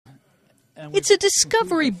It's a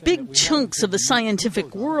discovery big chunks of the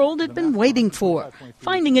scientific world had been waiting for,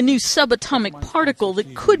 finding a new subatomic particle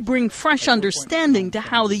that could bring fresh understanding to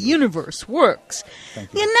how the universe works.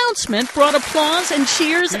 The announcement brought applause and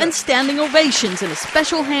cheers and standing ovations and a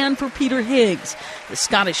special hand for Peter Higgs, the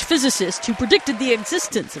Scottish physicist who predicted the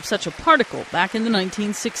existence of such a particle back in the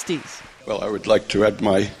 1960s. Well, I would like to add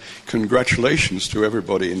my congratulations to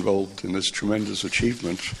everybody involved in this tremendous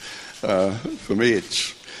achievement. For me,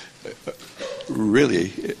 it's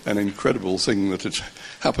really an incredible thing that it's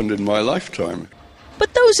happened in my lifetime.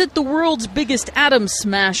 But those at the world's biggest atom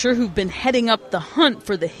smasher who've been heading up the hunt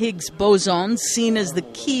for the Higgs boson, seen as the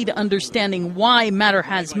key to understanding why matter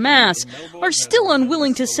has mass, are still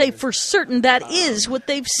unwilling to say for certain that is what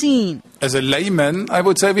they've seen. As a layman, I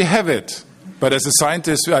would say we have it. But as a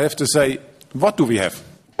scientist, I have to say, what do we have?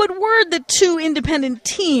 But word that two independent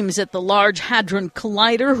teams at the Large Hadron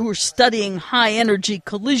Collider who are studying high-energy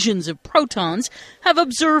collisions of protons have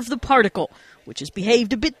observed the particle, which has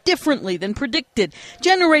behaved a bit differently than predicted,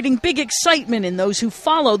 generating big excitement in those who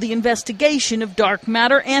follow the investigation of dark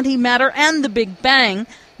matter, antimatter, and the Big Bang,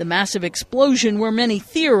 the massive explosion where many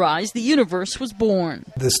theorize the universe was born.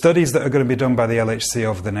 The studies that are going to be done by the LHC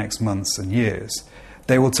over the next months and years,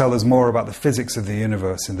 they will tell us more about the physics of the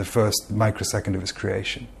universe in the first microsecond of its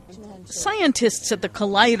creation. Scientists at the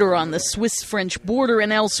Collider on the Swiss-French border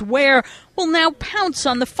and elsewhere will now pounce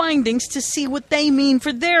on the findings to see what they mean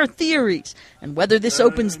for their theories and whether this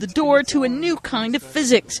opens the door to a new kind of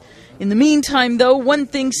physics. In the meantime, though, one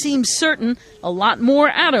thing seems certain: a lot more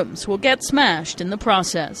atoms will get smashed in the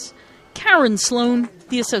process. Karen Sloan,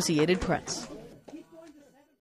 The Associated Press.